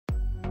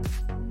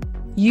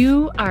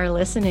You are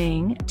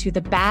listening to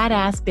the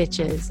Badass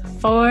Bitches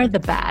for the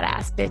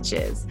Badass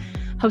Bitches,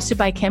 hosted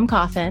by Kim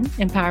Coffin,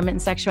 empowerment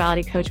and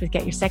sexuality coach with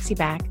Get Your Sexy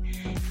Back,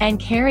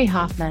 and Carrie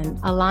Hoffman,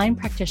 a line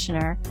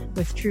practitioner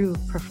with True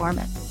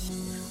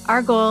Performance.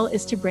 Our goal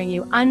is to bring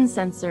you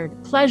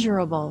uncensored,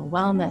 pleasurable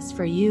wellness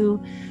for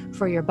you,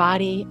 for your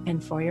body,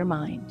 and for your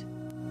mind.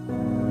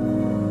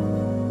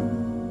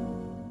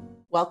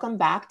 Welcome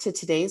back to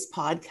today's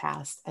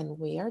podcast, and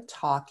we are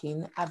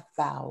talking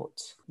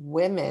about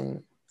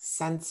women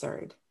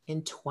censored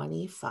in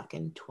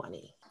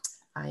 2020.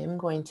 I am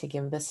going to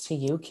give this to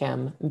you,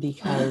 Kim,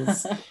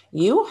 because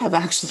you have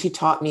actually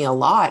taught me a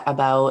lot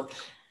about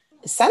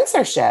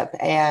censorship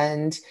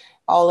and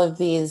all of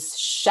these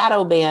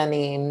shadow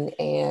banning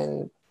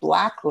and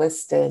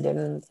blacklisted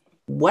and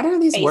what are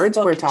these words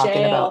we're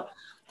talking about?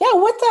 Yeah,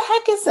 what the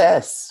heck is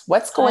this?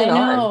 What's going on?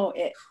 I know.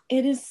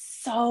 It is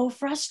so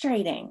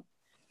frustrating.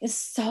 It's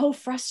so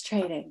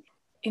frustrating.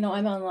 You know,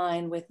 I'm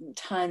online with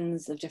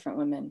tons of different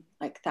women,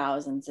 like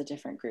thousands of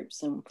different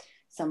groups, and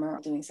some are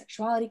doing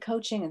sexuality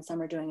coaching and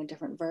some are doing a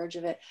different verge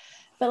of it.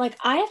 But like,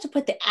 I have to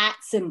put the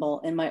 @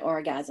 symbol in my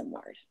orgasm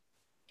word.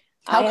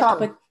 How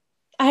come?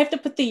 I have to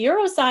put the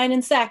euro sign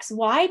in sex.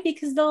 Why?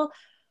 Because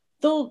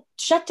they'll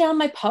shut down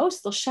my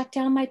post. They'll shut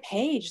down my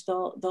page.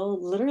 They'll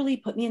literally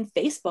put me in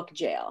Facebook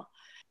jail.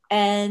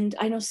 And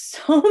I know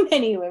so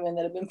many women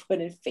that have been put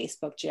in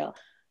Facebook jail.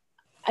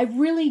 I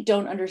really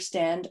don't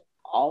understand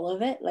all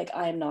of it. Like,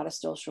 I am not a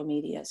social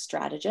media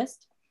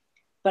strategist,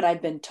 but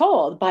I've been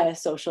told by a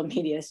social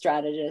media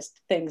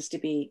strategist things to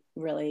be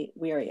really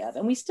weary of.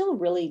 And we still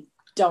really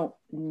don't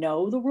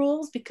know the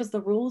rules because the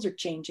rules are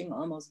changing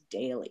almost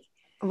daily.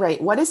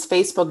 Right. What is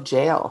Facebook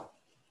jail?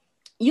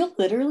 You'll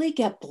literally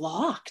get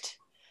blocked.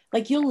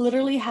 Like, you'll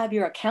literally have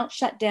your account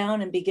shut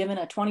down and be given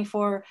a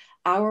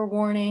 24-hour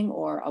warning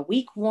or a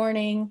week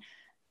warning.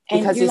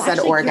 Because you said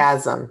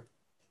orgasm.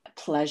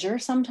 Pleasure,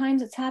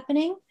 sometimes it's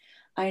happening.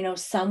 I know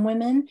some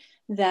women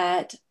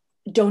that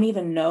don't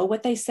even know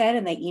what they said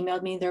and they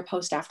emailed me their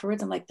post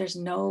afterwards. I'm like, there's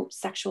no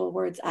sexual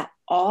words at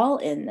all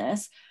in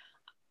this.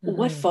 Mm-hmm.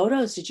 What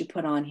photos did you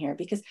put on here?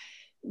 Because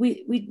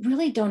we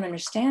really don't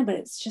understand, but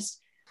it's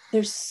just,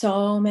 there's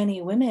so many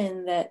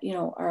women that, you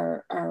know,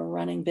 are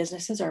running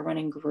businesses, are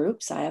running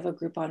groups. I have a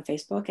group on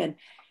Facebook,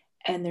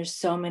 and there's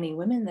so many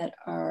women that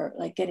are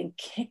like getting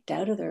kicked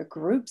out of their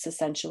groups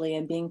essentially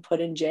and being put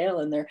in jail,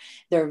 and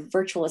their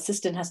virtual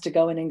assistant has to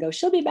go in and go,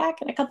 she'll be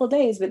back in a couple of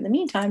days, but in the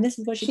meantime, this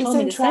is what she told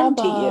me to send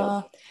to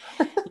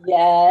you.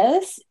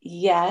 Yes.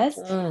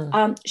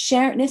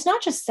 Sharing, it's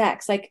not just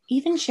sex, like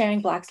even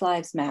sharing Black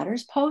Lives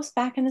Matters posts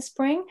back in the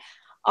spring,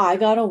 I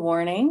got a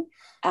warning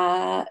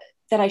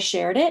that I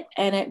shared it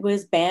and it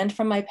was banned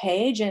from my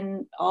page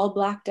and all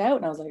blacked out.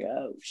 And I was like,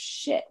 oh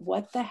shit,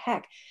 what the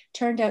heck?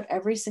 Turned out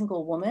every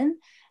single woman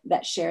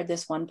that shared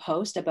this one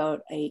post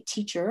about a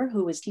teacher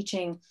who was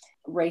teaching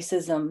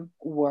racism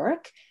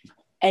work,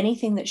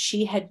 anything that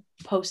she had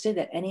posted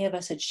that any of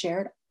us had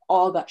shared,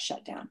 all got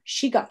shut down.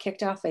 She got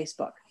kicked off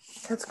Facebook.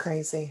 That's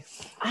crazy.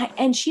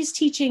 And she's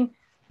teaching,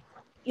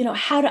 you know,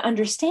 how to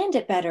understand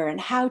it better and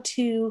how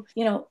to,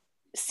 you know,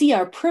 see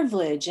our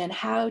privilege and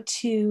how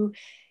to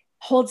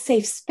hold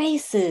safe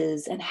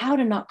spaces and how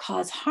to not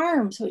cause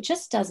harm. So it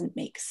just doesn't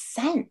make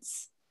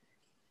sense.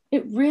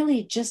 It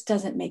really just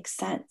doesn't make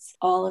sense.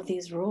 All of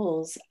these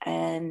rules.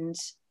 And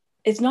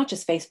it's not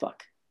just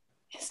Facebook.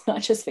 It's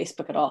not just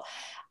Facebook at all.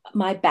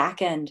 My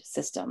back-end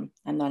system,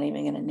 I'm not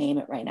even going to name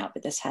it right now,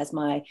 but this has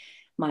my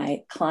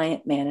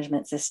client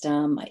management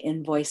system, my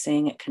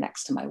invoicing, it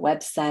connects to my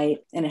website,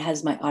 and it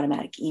has my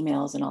automatic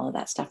emails and all of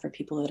that stuff for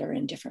people that are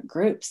in different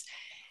groups.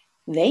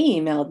 They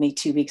emailed me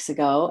 2 weeks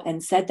ago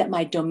and said that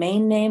my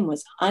domain name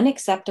was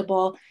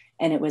unacceptable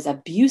and it was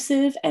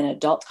abusive and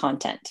adult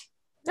content.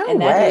 No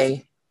and that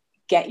way.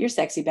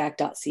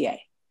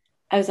 getyoursexyback.ca.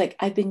 I was like,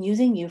 I've been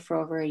using you for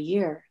over a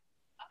year.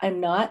 I'm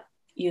not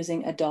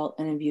using adult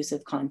and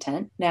abusive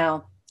content.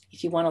 Now,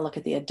 if you want to look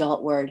at the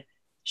adult word,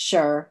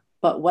 sure,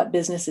 but what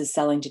business is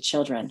selling to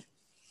children?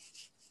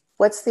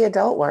 What's the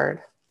adult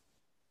word?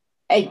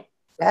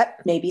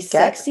 Maybe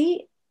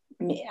sexy?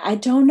 I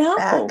don't know.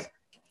 Back.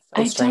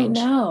 I don't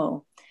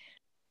know.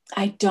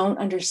 I don't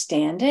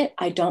understand it.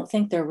 I don't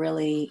think they're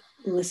really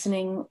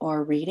listening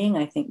or reading.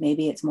 I think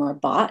maybe it's more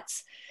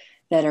bots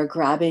that are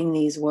grabbing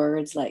these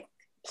words like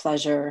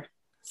pleasure,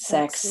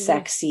 sex,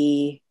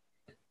 sexy.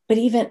 But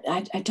even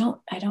I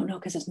don't know,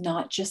 because it's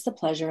not just the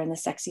pleasure and the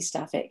sexy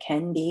stuff. It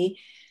can be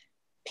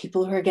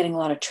people who are getting a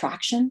lot of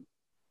traction.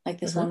 Like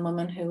this one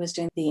woman who was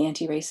doing the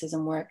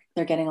anti-racism work,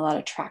 they're getting a lot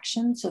of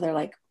traction. So they're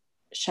like,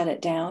 shut it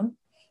down.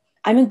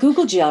 I'm in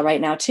Google jail right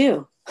now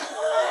too.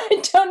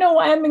 I don't know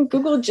why I'm in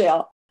Google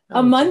jail.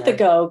 A month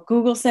ago,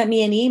 Google sent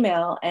me an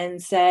email and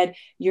said,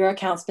 your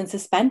account's been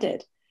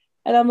suspended.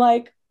 And I'm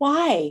like,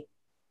 why?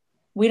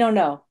 We don't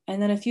know.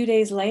 And then a few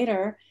days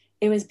later,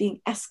 it was being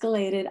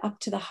escalated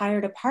up to the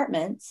higher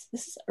departments.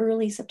 This is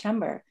early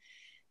September,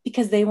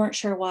 because they weren't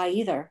sure why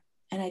either.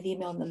 And I've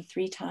emailed them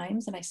 3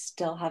 times and I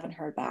still haven't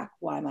heard back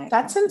why my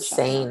That's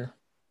insane.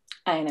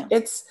 I know.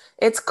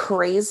 It's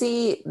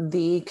crazy,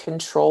 the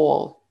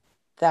control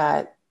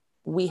that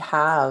we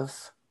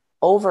have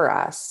over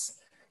us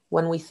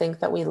when we think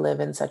that we live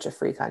in such a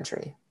free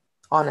country,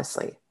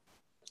 honestly.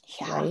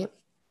 Yeah. Right?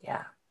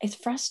 Yeah. It's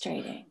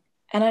frustrating.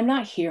 And I'm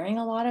not hearing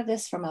a lot of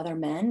this from other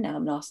men. Now,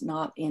 I'm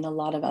not in a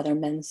lot of other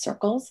men's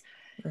circles,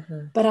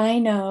 but I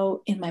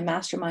know in my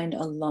mastermind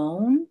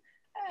alone,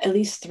 at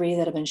least 3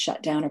 that have been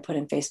shut down or put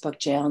in Facebook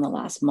jail in the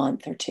last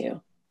month or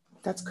 2.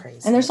 That's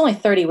crazy. And there's only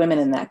 30 women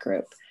in that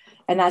group.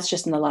 And that's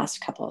just in the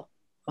last couple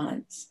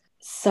months.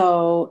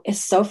 So it's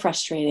so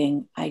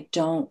frustrating. I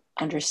don't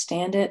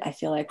understand it. I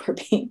feel like we're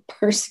being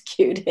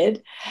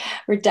persecuted.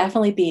 We're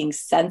definitely being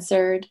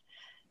censored.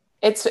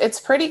 It's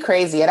pretty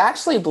crazy. It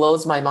actually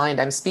blows my mind.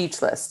 I'm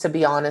speechless, to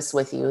be honest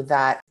with you,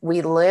 that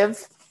we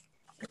live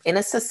in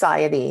a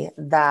society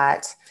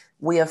that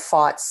we have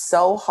fought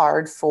so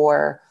hard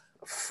for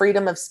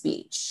freedom of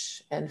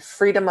speech and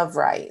freedom of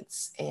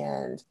rights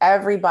and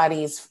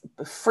everybody's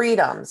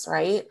freedoms,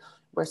 right?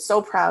 We're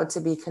so proud to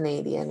be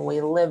Canadian.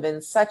 We live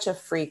in such a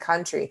free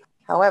country.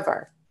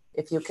 However,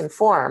 if you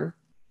conform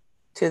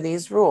to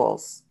these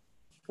rules,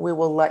 we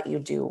will let you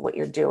do what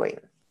you're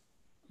doing.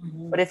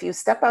 But if you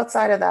step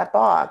outside of that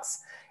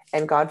box,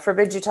 and God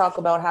forbid you talk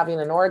about having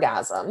an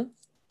orgasm,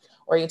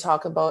 or you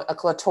talk about a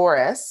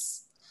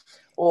clitoris,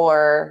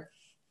 or,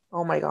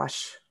 oh my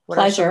gosh,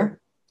 Pleasure.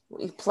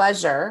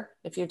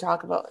 If you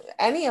talk about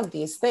any of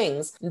these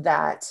things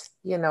that,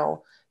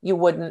 you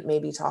wouldn't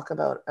maybe talk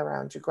about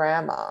around your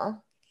grandma.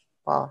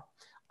 Well,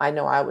 I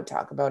know I would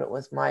talk about it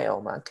with my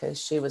Oma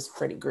because she was a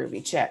pretty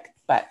groovy chick.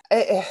 But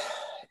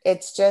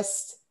it's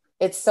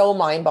so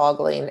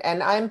mind-boggling.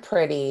 And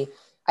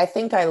I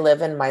think I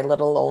live in my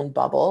little own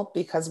bubble,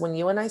 because when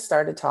you and I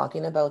started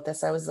talking about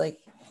this, I was like,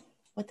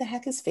 what the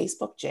heck is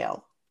Facebook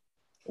jail?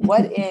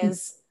 What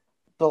is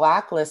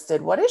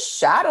blacklisted? What is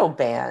shadow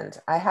banned?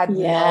 I had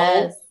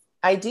no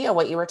idea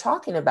what you were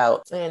talking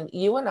about. And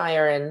you and I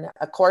are in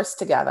a course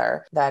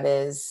together that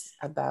is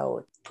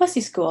about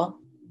Pussy school.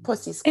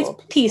 Pussy school.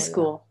 It's P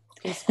school.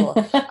 P school.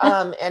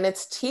 And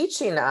it's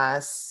teaching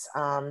us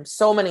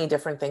so many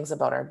different things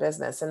about our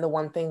business. And the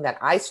one thing that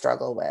I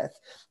struggle with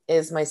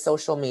is my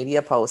social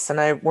media posts.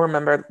 And I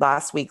remember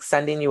last week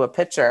sending you a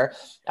picture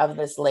of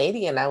this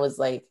lady, and I was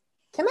like,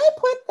 can I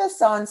put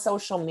this on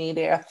social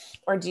media,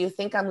 or do you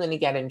think I'm going to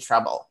get in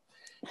trouble?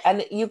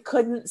 And you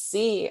couldn't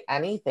see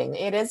anything.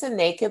 It is a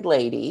naked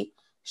lady.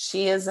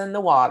 She is in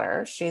the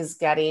water. She's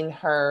getting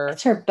her...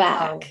 It's her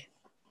back.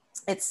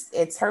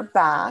 It's her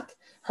back.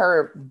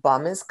 Her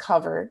bum is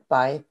covered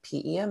by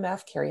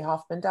PEMF,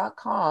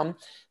 CarrieHoffman.com.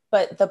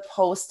 But the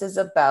post is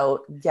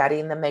about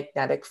getting the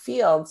magnetic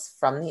fields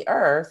from the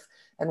earth.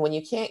 And when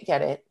you can't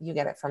get it, you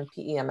get it from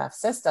PEMF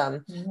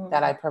system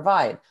that I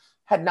provide.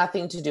 Had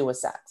nothing to do with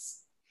sex.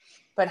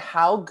 But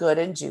how good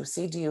and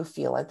juicy do you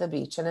feel at the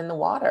beach and in the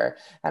water?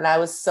 And I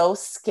was so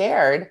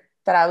scared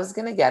that I was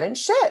going to get in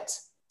shit.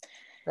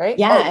 Right?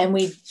 Yeah.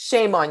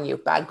 Shame on you,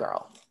 bad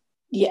girl.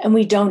 Yeah. And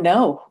we don't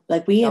know.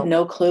 Like, we have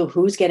no clue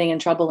who's getting in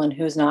trouble and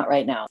who's not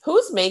right now.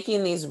 Who's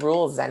making these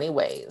rules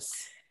anyways?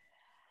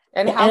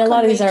 And a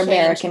lot of these are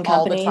American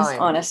companies,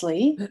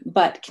 honestly,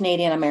 but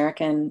Canadian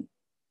American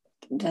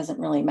doesn't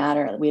really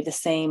matter. We have the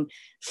same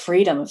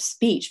freedom of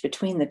speech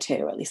between the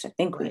two. At least I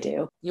think we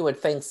do. You would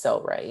think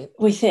so, right?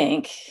 We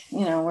think,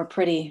 we're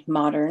pretty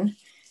modern.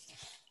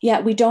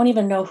 Yeah, we don't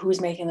even know who's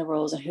making the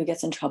rules and who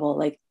gets in trouble.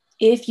 Like,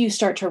 if you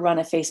start to run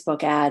a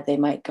Facebook ad, they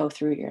might go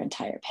through your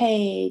entire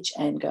page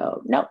and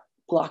go, no,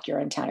 block your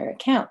entire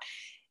account.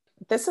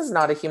 This is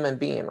not a human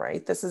being,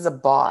 right? This is a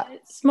bot.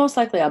 It's most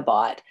likely a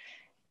bot.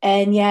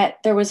 And yet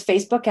there was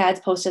Facebook ads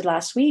posted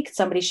last week.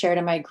 Somebody shared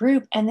in my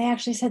group, and they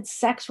actually said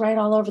sex right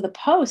all over the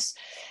posts.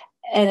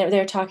 And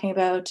they're talking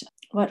about,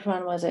 what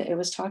one was it? It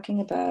was talking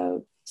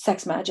about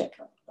sex magic,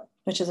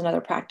 which is another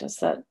practice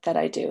that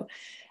I do.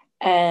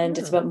 And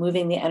it's about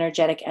moving the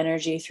energetic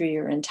energy through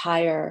your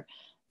entire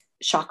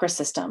chakra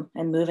system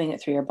and moving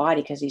it through your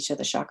body, because each of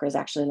the chakras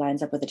actually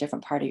lines up with a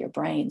different part of your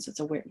brain. So it's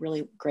a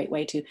really great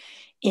way to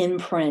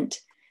imprint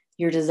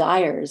your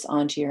desires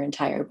onto your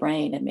entire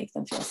brain and make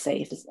them feel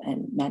safe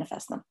and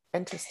manifest them.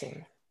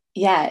 Interesting.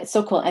 Yeah, it's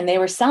so cool. And they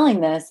were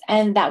selling this,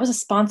 and that was a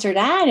sponsored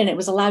ad, and it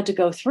was allowed to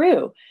go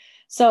through.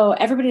 So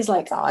everybody's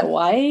like,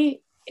 why?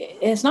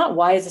 It's not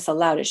why is this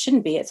allowed? It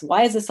shouldn't be. It's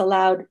why is this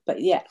allowed?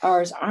 But yet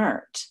ours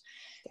aren't.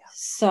 Yeah.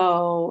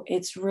 So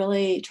it's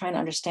really trying to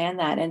understand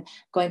that. And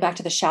going back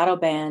to the shadow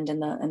banned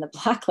and the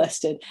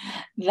blacklisted,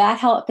 that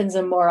happens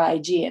in more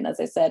IG. And as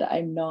I said,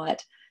 I'm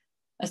not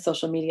a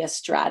social media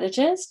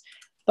strategist,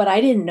 but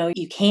I didn't know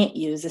you can't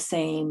use the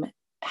same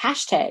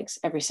hashtags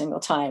every single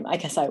time. I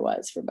guess I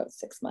was for about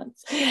 6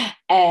 months.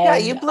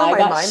 And you blew my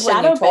mind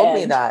when you told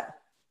me that.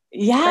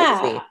 Yeah.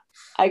 Crazy.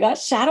 I got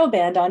shadow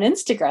banned on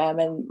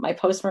Instagram, and my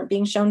posts weren't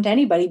being shown to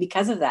anybody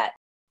because of that.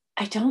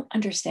 I don't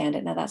understand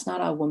it. Now, that's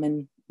not a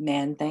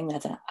woman-man thing.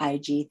 That's an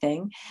IG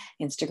thing,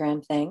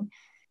 Instagram thing.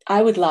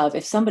 I would love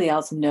if somebody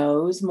else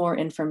knows more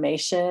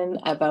information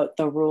about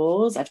the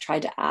rules. I've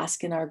tried to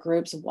ask in our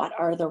groups, what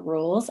are the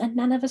rules? And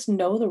none of us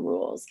know the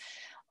rules.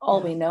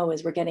 all we know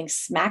is we're getting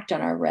smacked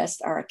on our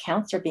wrist, our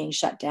accounts are being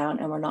shut down,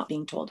 and we're not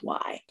being told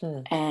why.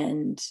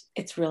 And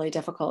it's really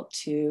difficult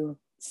to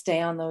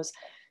stay on those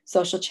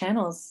social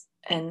channels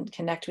and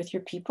connect with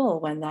your people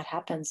when that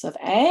happens. So if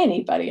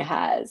anybody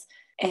has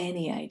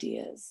any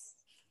ideas,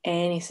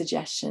 any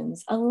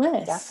suggestions, a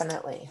list.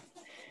 Definitely.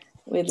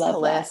 We'd love a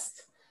that.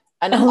 list.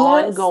 An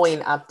ongoing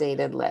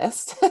updated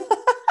list.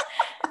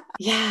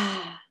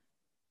 Yeah.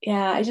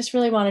 I just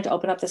really wanted to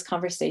open up this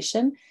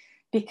conversation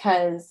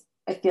because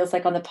it feels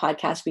like on the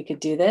podcast we could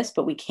do this,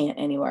 but we can't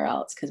anywhere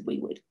else because we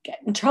would get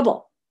in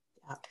trouble.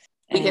 Yeah.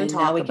 We can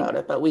talk about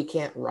it, but we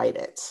can't write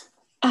it.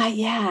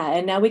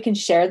 And now we can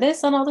share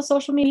this on all the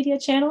social media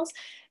channels,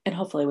 and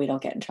hopefully we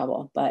don't get in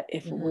trouble. But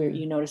if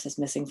you notice us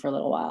missing for a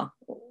little while,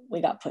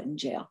 we got put in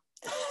jail.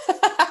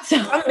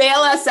 So come bail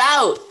us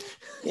out.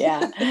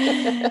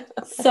 Yeah.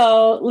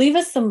 So leave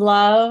us some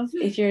love.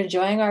 If you're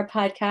enjoying our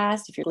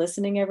podcast, if you're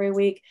listening every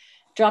week,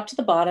 drop to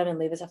the bottom and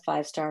leave us a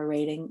 5-star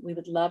rating. We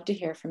would love to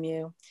hear from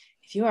you.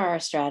 If you are a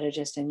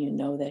strategist and you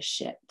know this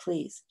shit,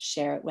 please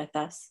share it with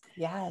us.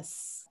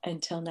 Yes.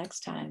 Until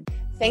next time.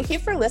 Thank you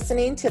for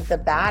listening to The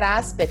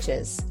Badass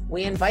Bitches.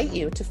 We invite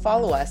you to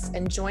follow us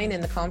and join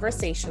in the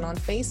conversation on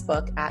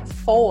Facebook at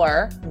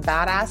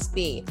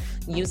 4BadassB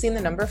using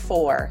the number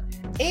 4,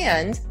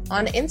 and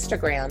on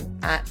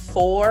Instagram at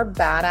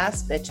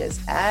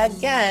 4BadassBitches,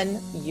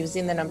 again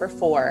using the number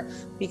 4,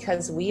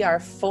 because we are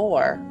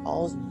for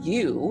all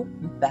you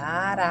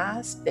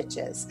badass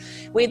bitches.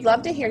 We'd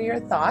love to hear your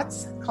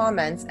thoughts,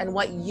 comments, and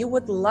what you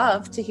would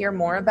love to hear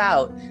more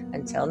about.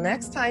 Until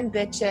next time,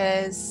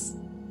 bitches.